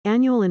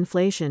Annual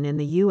inflation in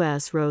the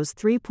U.S. rose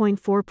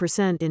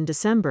 3.4% in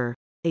December,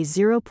 a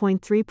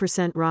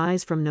 0.3%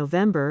 rise from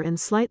November and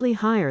slightly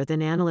higher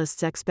than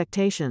analysts'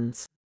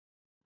 expectations.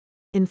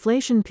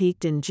 Inflation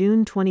peaked in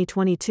June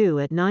 2022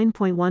 at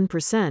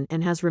 9.1%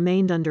 and has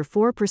remained under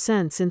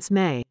 4% since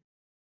May.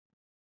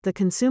 The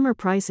Consumer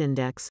Price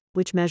Index,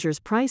 which measures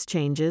price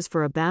changes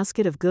for a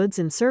basket of goods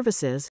and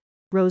services,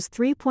 rose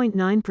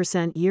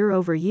 3.9%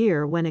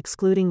 year-over-year when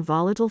excluding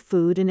volatile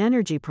food and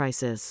energy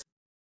prices.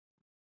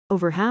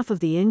 Over half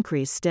of the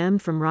increase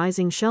stemmed from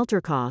rising shelter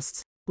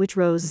costs, which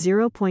rose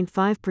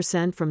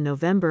 0.5% from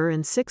November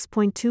and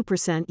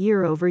 6.2%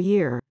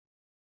 year-over-year.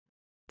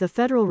 The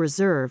Federal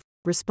Reserve,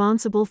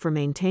 responsible for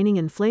maintaining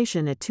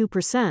inflation at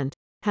 2%,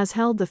 has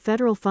held the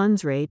federal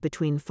funds rate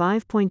between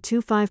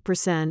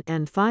 5.25%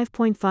 and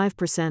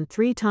 5.5%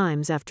 3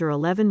 times after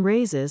 11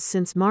 raises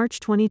since March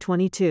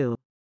 2022.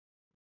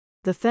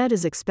 The Fed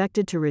is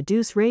expected to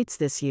reduce rates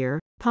this year,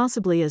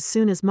 possibly as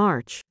soon as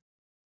March.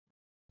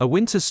 A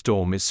winter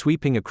storm is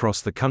sweeping across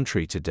the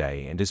country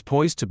today and is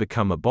poised to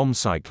become a bomb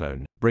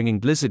cyclone, bringing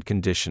blizzard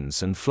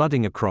conditions and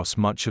flooding across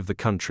much of the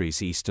country's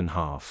eastern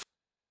half.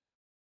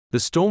 The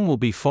storm will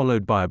be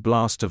followed by a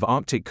blast of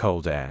Arctic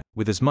cold air,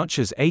 with as much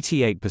as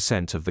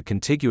 88% of the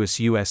contiguous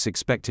U.S.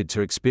 expected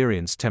to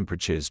experience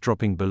temperatures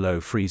dropping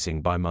below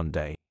freezing by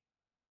Monday.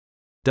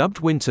 Dubbed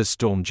Winter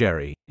Storm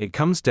Jerry, it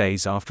comes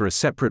days after a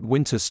separate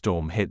winter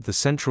storm hit the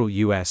central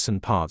U.S.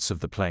 and parts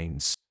of the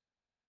plains.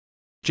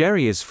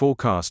 Jerry is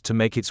forecast to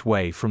make its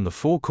way from the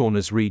Four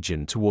Corners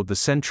region toward the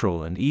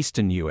central and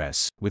eastern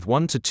U.S., with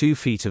 1 to 2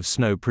 feet of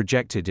snow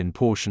projected in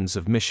portions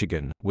of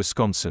Michigan,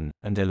 Wisconsin,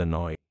 and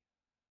Illinois.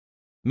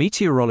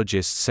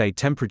 Meteorologists say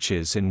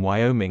temperatures in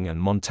Wyoming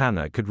and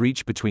Montana could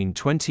reach between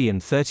 20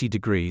 and 30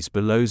 degrees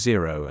below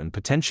zero and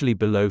potentially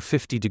below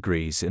 50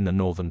 degrees in the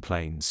northern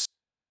plains.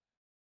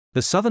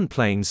 The southern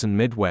plains and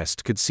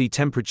Midwest could see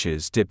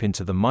temperatures dip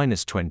into the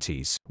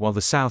 -20s, while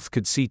the south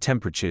could see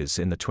temperatures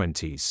in the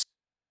 20s.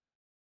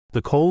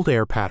 The cold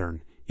air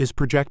pattern is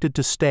projected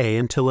to stay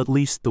until at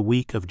least the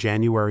week of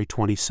January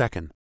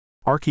 22.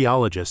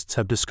 Archaeologists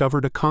have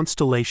discovered a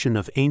constellation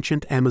of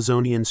ancient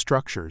Amazonian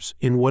structures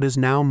in what is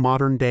now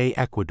modern-day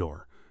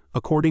Ecuador,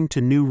 according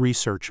to new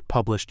research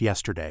published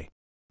yesterday.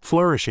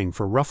 Flourishing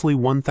for roughly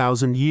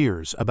 1,000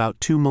 years about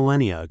 2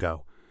 millennia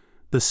ago,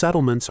 the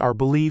settlements are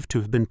believed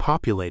to have been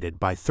populated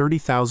by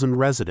 30,000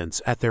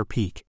 residents at their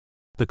peak.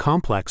 The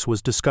complex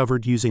was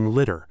discovered using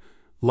lidar,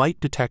 light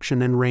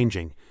detection and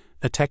ranging,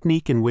 a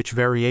technique in which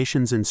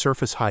variations in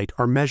surface height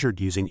are measured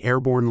using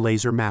airborne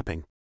laser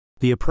mapping.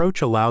 The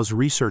approach allows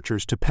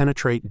researchers to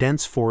penetrate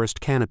dense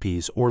forest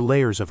canopies or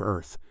layers of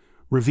earth,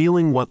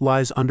 revealing what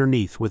lies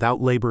underneath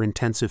without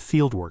labor-intensive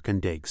fieldwork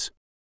and digs.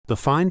 The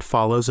find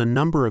follows a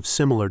number of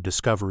similar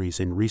discoveries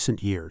in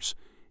recent years,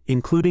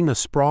 including a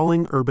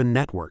sprawling urban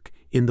network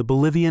in the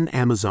Bolivian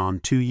Amazon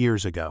 2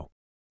 years ago.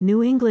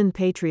 New England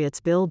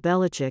Patriots Bill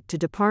Belichick to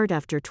depart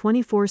after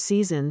 24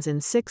 seasons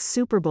and 6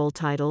 Super Bowl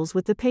titles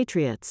with the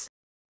Patriots.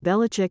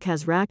 Belichick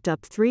has racked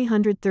up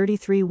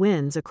 333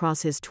 wins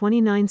across his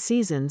 29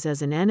 seasons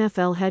as an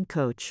NFL head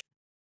coach.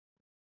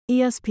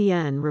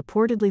 ESPN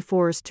reportedly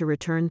forced to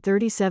return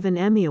 37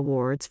 Emmy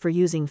Awards for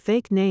using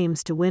fake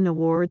names to win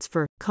awards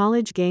for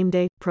College Game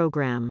Day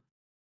program.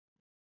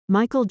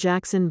 Michael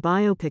Jackson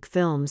biopic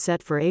film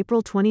set for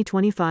April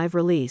 2025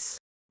 release.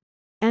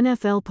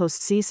 NFL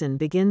postseason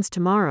begins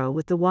tomorrow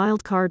with the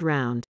wild card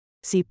round.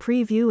 See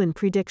preview and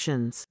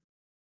predictions.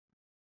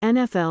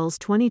 NFL's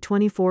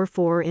 2024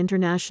 4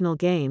 international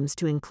games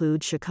to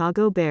include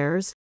Chicago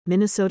Bears,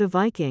 Minnesota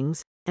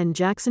Vikings, and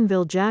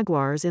Jacksonville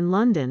Jaguars in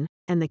London,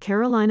 and the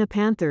Carolina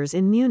Panthers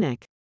in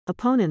Munich.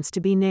 Opponents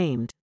to be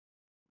named.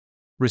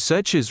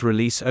 Researchers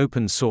release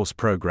open-source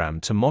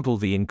program to model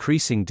the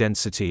increasing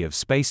density of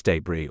space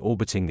debris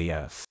orbiting the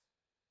Earth.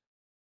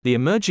 The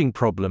emerging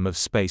problem of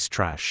space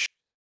trash.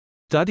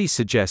 Study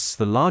suggests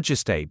the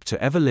largest ape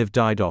to ever live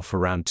died off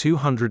around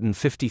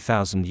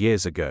 250,000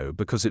 years ago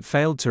because it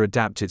failed to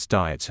adapt its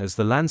diet as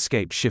the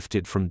landscape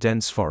shifted from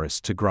dense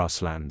forest to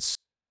grasslands.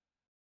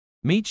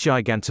 Meet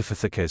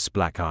Gigantopithecus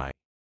blacki.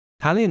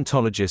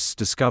 Paleontologists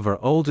discover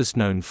oldest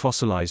known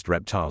fossilized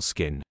reptile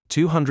skin,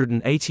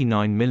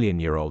 289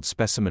 million-year-old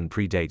specimen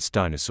predates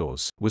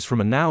dinosaurs, was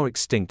from a now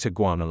extinct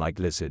iguana-like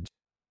lizard.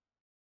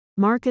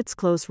 Markets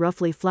close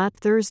roughly flat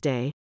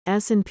Thursday.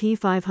 S&P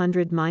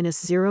 500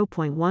 minus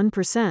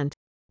 0.1%,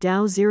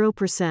 Dow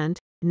 0%,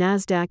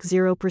 Nasdaq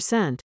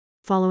 0%,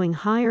 following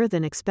higher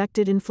than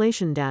expected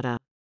inflation data.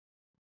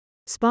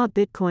 Spot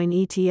Bitcoin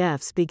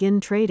ETFs begin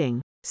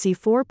trading, see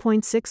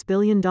 $4.6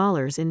 billion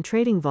in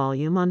trading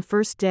volume on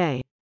first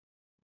day.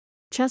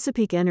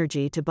 Chesapeake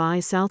Energy to buy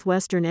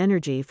Southwestern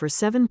Energy for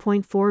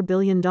 $7.4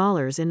 billion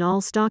in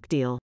all-stock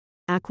deal.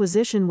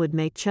 Acquisition would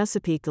make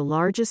Chesapeake the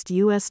largest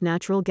U.S.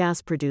 natural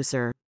gas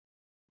producer.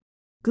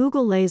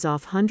 Google lays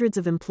off hundreds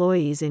of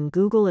employees in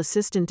Google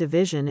Assistant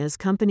division as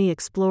company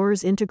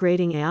explores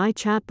integrating AI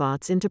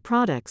chatbots into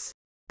products.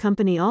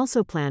 Company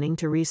also planning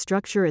to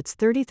restructure its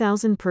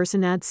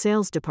 30,000-person ad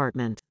sales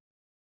department.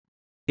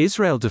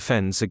 Israel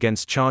defends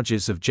against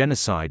charges of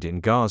genocide in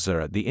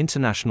Gaza at the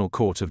International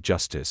Court of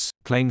Justice,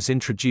 claims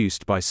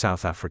introduced by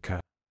South Africa.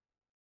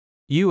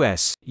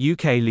 US,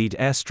 UK lead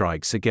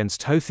airstrikes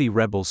against Houthi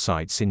rebel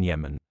sites in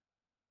Yemen.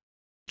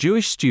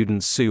 Jewish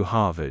students sue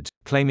Harvard,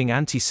 claiming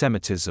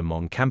anti-Semitism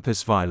on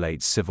campus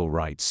violates civil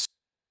rights.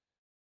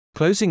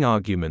 Closing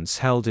arguments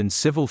held in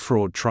civil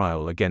fraud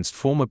trial against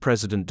former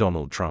President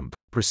Donald Trump,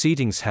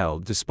 proceedings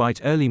held despite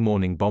early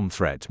morning bomb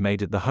threat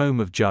made at the home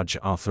of Judge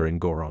Arthur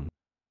Engoron.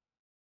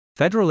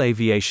 Federal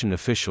aviation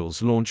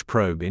officials launch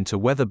probe into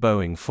whether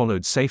Boeing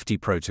followed safety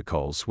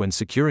protocols when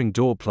securing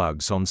door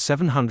plugs on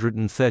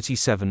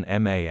 737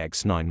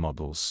 MAX-9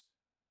 models.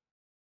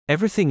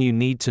 Everything you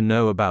need to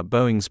know about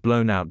Boeing's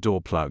blown-out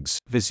door plugs,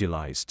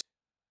 visualized.